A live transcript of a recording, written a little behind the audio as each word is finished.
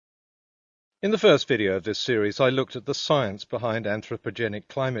In the first video of this series, I looked at the science behind anthropogenic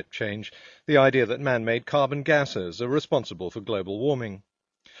climate change, the idea that man-made carbon gases are responsible for global warming.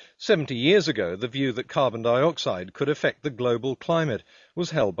 70 years ago, the view that carbon dioxide could affect the global climate was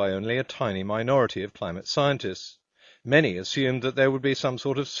held by only a tiny minority of climate scientists. Many assumed that there would be some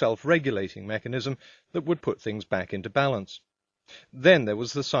sort of self-regulating mechanism that would put things back into balance. Then there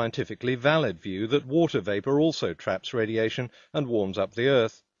was the scientifically valid view that water vapor also traps radiation and warms up the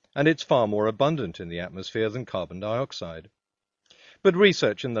Earth, and it's far more abundant in the atmosphere than carbon dioxide. But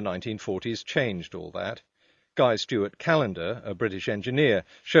research in the 1940s changed all that. Guy Stewart Callender, a British engineer,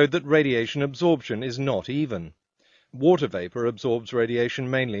 showed that radiation absorption is not even. Water vapor absorbs radiation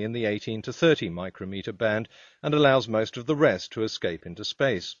mainly in the 18 to 30 micrometer band and allows most of the rest to escape into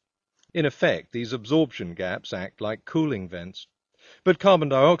space. In effect, these absorption gaps act like cooling vents. But carbon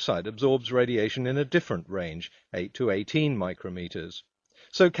dioxide absorbs radiation in a different range, 8 to 18 micrometers.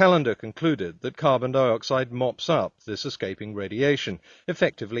 So Callender concluded that carbon dioxide mops up this escaping radiation,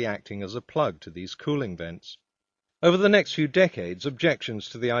 effectively acting as a plug to these cooling vents. Over the next few decades, objections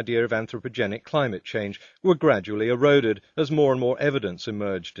to the idea of anthropogenic climate change were gradually eroded as more and more evidence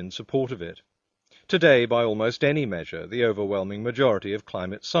emerged in support of it. Today, by almost any measure, the overwhelming majority of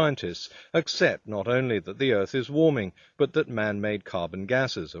climate scientists accept not only that the Earth is warming, but that man-made carbon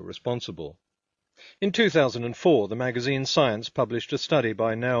gases are responsible. In 2004, the magazine Science published a study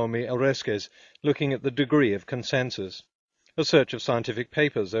by Naomi Oreskes looking at the degree of consensus. A search of scientific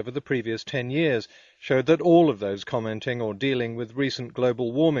papers over the previous 10 years showed that all of those commenting or dealing with recent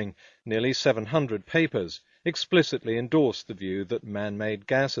global warming, nearly 700 papers, explicitly endorsed the view that man-made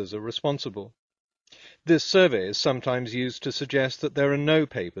gases are responsible. This survey is sometimes used to suggest that there are no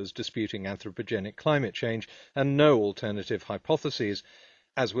papers disputing anthropogenic climate change and no alternative hypotheses.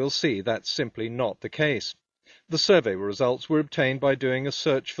 As we'll see, that's simply not the case. The survey results were obtained by doing a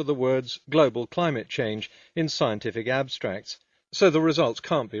search for the words global climate change in scientific abstracts, so the results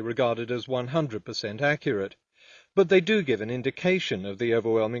can't be regarded as 100% accurate. But they do give an indication of the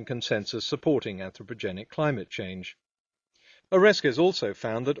overwhelming consensus supporting anthropogenic climate change. Oreskes also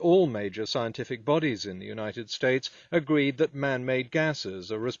found that all major scientific bodies in the United States agreed that man-made gases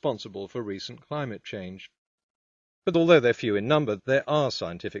are responsible for recent climate change. But although they're few in number, there are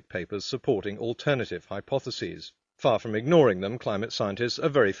scientific papers supporting alternative hypotheses. Far from ignoring them, climate scientists are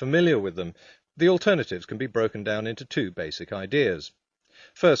very familiar with them. The alternatives can be broken down into two basic ideas.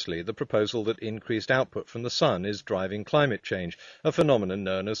 Firstly, the proposal that increased output from the sun is driving climate change, a phenomenon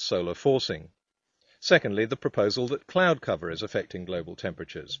known as solar forcing. Secondly, the proposal that cloud cover is affecting global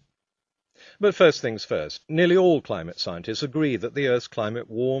temperatures. But first things first, nearly all climate scientists agree that the Earth's climate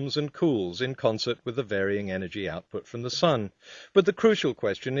warms and cools in concert with the varying energy output from the sun. But the crucial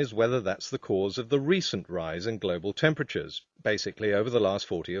question is whether that's the cause of the recent rise in global temperatures, basically over the last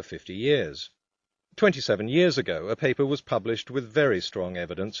 40 or 50 years. 27 years ago, a paper was published with very strong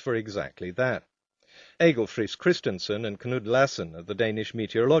evidence for exactly that. Egil Friis Christensen and Knud Lassen of the Danish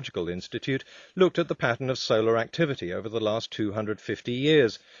Meteorological Institute looked at the pattern of solar activity over the last 250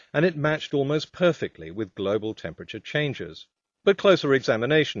 years, and it matched almost perfectly with global temperature changes. But closer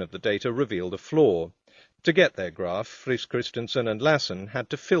examination of the data revealed a flaw. To get their graph, Friis Christensen and Lassen had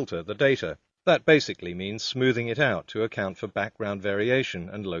to filter the data. That basically means smoothing it out to account for background variation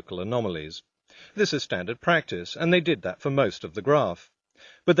and local anomalies. This is standard practice, and they did that for most of the graph.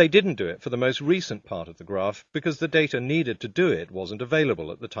 But they didn't do it for the most recent part of the graph because the data needed to do it wasn't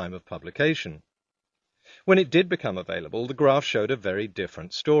available at the time of publication. When it did become available, the graph showed a very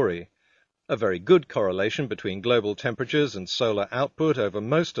different story. A very good correlation between global temperatures and solar output over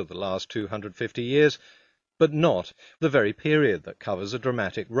most of the last 250 years, but not the very period that covers a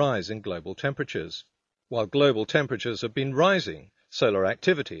dramatic rise in global temperatures. While global temperatures have been rising, solar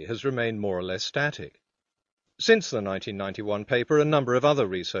activity has remained more or less static. Since the 1991 paper, a number of other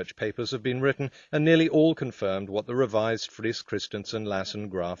research papers have been written, and nearly all confirmed what the revised Friis Christensen-Lassen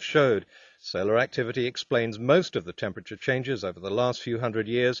graph showed. Solar activity explains most of the temperature changes over the last few hundred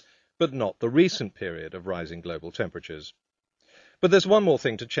years, but not the recent period of rising global temperatures. But there's one more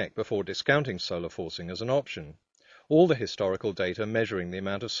thing to check before discounting solar forcing as an option. All the historical data measuring the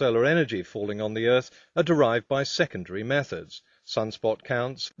amount of solar energy falling on the Earth are derived by secondary methods. Sunspot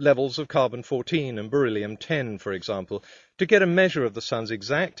counts, levels of carbon-14 and beryllium-10, for example. To get a measure of the sun's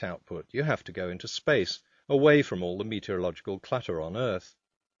exact output, you have to go into space, away from all the meteorological clutter on Earth.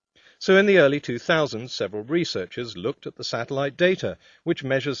 So in the early 2000s, several researchers looked at the satellite data, which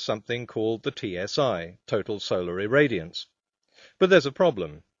measures something called the TSI, total solar irradiance. But there's a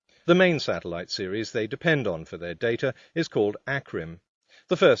problem. The main satellite series they depend on for their data is called ACRIM.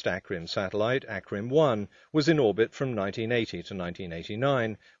 The first ACRIM satellite, ACRIM-1, was in orbit from 1980 to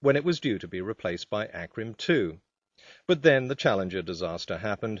 1989, when it was due to be replaced by ACRIM-2. But then the Challenger disaster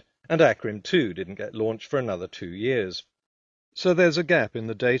happened, and ACRIM-2 didn't get launched for another 2 years. So there's a gap in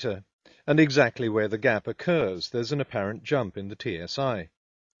the data, and exactly where the gap occurs, there's an apparent jump in the TSI.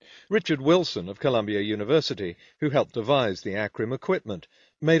 Richard Wilson of Columbia University, who helped devise the ACRIM equipment,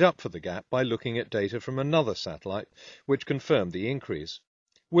 made up for the gap by looking at data from another satellite, which confirmed the increase.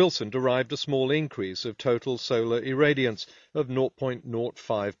 Wilson derived a small increase of total solar irradiance of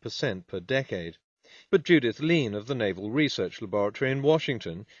 0.05% per decade. But Judith Lean of the Naval Research Laboratory in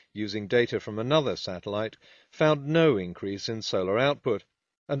Washington, using data from another satellite, found no increase in solar output,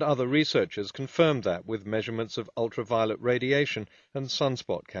 and other researchers confirmed that with measurements of ultraviolet radiation and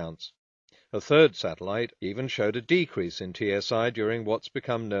sunspot counts. A third satellite even showed a decrease in TSI during what's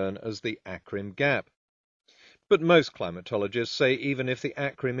become known as the ACRIM gap. But most climatologists say even if the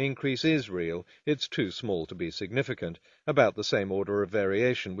ACRIM increase is real, it's too small to be significant, about the same order of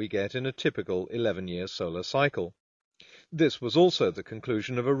variation we get in a typical 11-year solar cycle. This was also the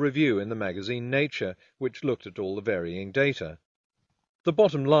conclusion of a review in the magazine Nature, which looked at all the varying data. The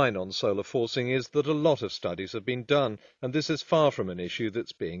bottom line on solar forcing is that a lot of studies have been done, and this is far from an issue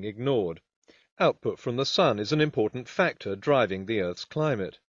that's being ignored. Output from the sun is an important factor driving the Earth's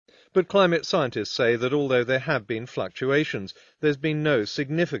climate. But climate scientists say that although there have been fluctuations, there's been no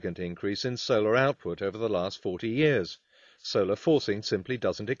significant increase in solar output over the last 40 years. Solar forcing simply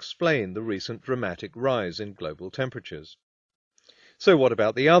doesn't explain the recent dramatic rise in global temperatures. So what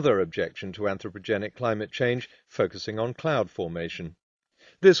about the other objection to anthropogenic climate change, focusing on cloud formation?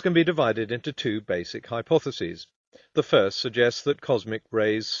 This can be divided into two basic hypotheses. The first suggests that cosmic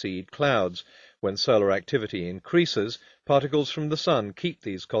rays seed clouds. When solar activity increases, particles from the sun keep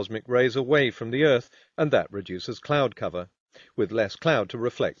these cosmic rays away from the Earth, and that reduces cloud cover. With less cloud to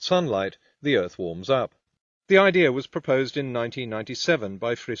reflect sunlight, the Earth warms up. The idea was proposed in 1997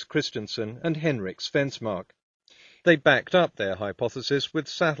 by Friis Christensen and Henrik Svensmark. They backed up their hypothesis with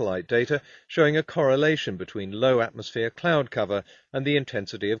satellite data showing a correlation between low atmosphere cloud cover and the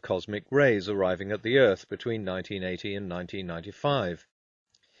intensity of cosmic rays arriving at the Earth between 1980 and 1995.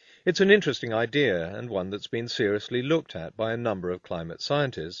 It's an interesting idea and one that's been seriously looked at by a number of climate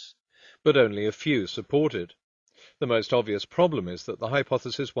scientists, but only a few support it. The most obvious problem is that the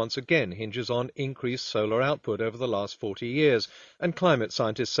hypothesis once again hinges on increased solar output over the last 40 years, and climate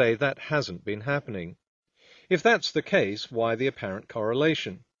scientists say that hasn't been happening. If that's the case, why the apparent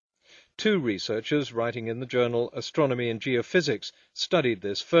correlation? Two researchers writing in the journal Astronomy and Geophysics studied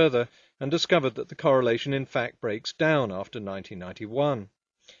this further and discovered that the correlation in fact breaks down after 1991.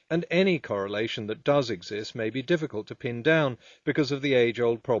 And any correlation that does exist may be difficult to pin down because of the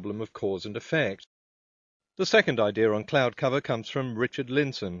age-old problem of cause and effect. The second idea on cloud cover comes from Richard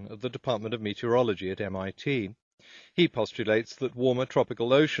Linson of the Department of Meteorology at MIT. He postulates that warmer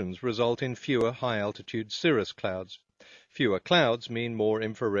tropical oceans result in fewer high-altitude cirrus clouds. Fewer clouds mean more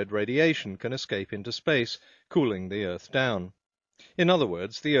infrared radiation can escape into space, cooling the Earth down. In other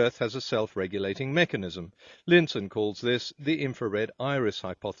words, the Earth has a self-regulating mechanism. Linson calls this the infrared iris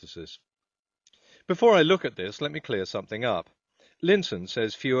hypothesis. Before I look at this, let me clear something up. Linson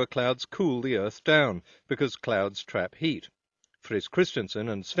says fewer clouds cool the Earth down because clouds trap heat. Friis Christensen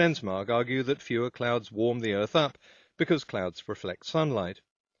and Svensmark argue that fewer clouds warm the Earth up because clouds reflect sunlight.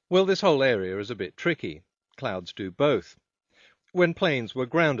 Well, this whole area is a bit tricky. Clouds do both. When planes were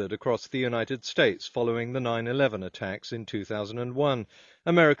grounded across the United States following the 9/11 attacks in 2001,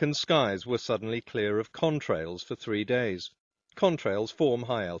 American skies were suddenly clear of contrails for 3 days. Contrails form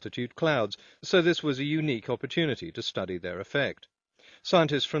high-altitude clouds, so this was a unique opportunity to study their effect.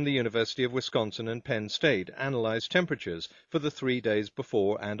 Scientists from the University of Wisconsin and Penn State analyzed temperatures for the 3 days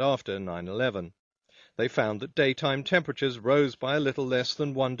before and after 9/11. They found that daytime temperatures rose by a little less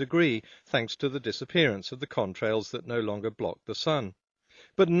than 1 degree thanks to the disappearance of the contrails that no longer blocked the sun.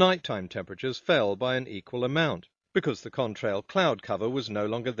 But nighttime temperatures fell by an equal amount because the contrail cloud cover was no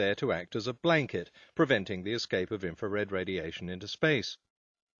longer there to act as a blanket, preventing the escape of infrared radiation into space.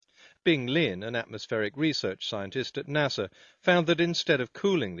 Bing Lin, an atmospheric research scientist at NASA, found that instead of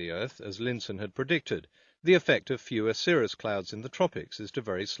cooling the Earth, as Linson had predicted, the effect of fewer cirrus clouds in the tropics is to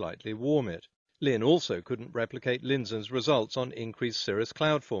very slightly warm it. Lin also couldn't replicate Linson's results on increased cirrus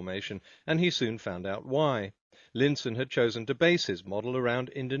cloud formation, and he soon found out why. Linson had chosen to base his model around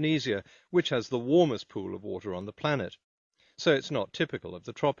Indonesia, which has the warmest pool of water on the planet. So it's not typical of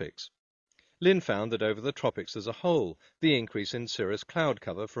the tropics. Lin found that over the tropics as a whole, the increase in cirrus cloud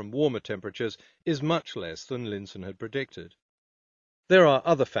cover from warmer temperatures is much less than Linson had predicted. There are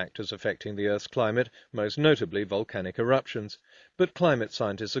other factors affecting the Earth's climate, most notably volcanic eruptions, but climate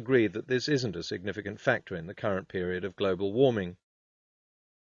scientists agree that this isn't a significant factor in the current period of global warming.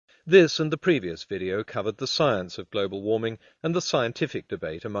 This and the previous video covered the science of global warming and the scientific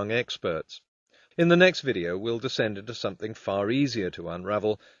debate among experts. In the next video, we'll descend into something far easier to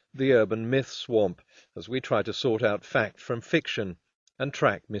unravel, the urban myth swamp, as we try to sort out fact from fiction and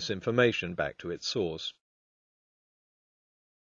track misinformation back to its source.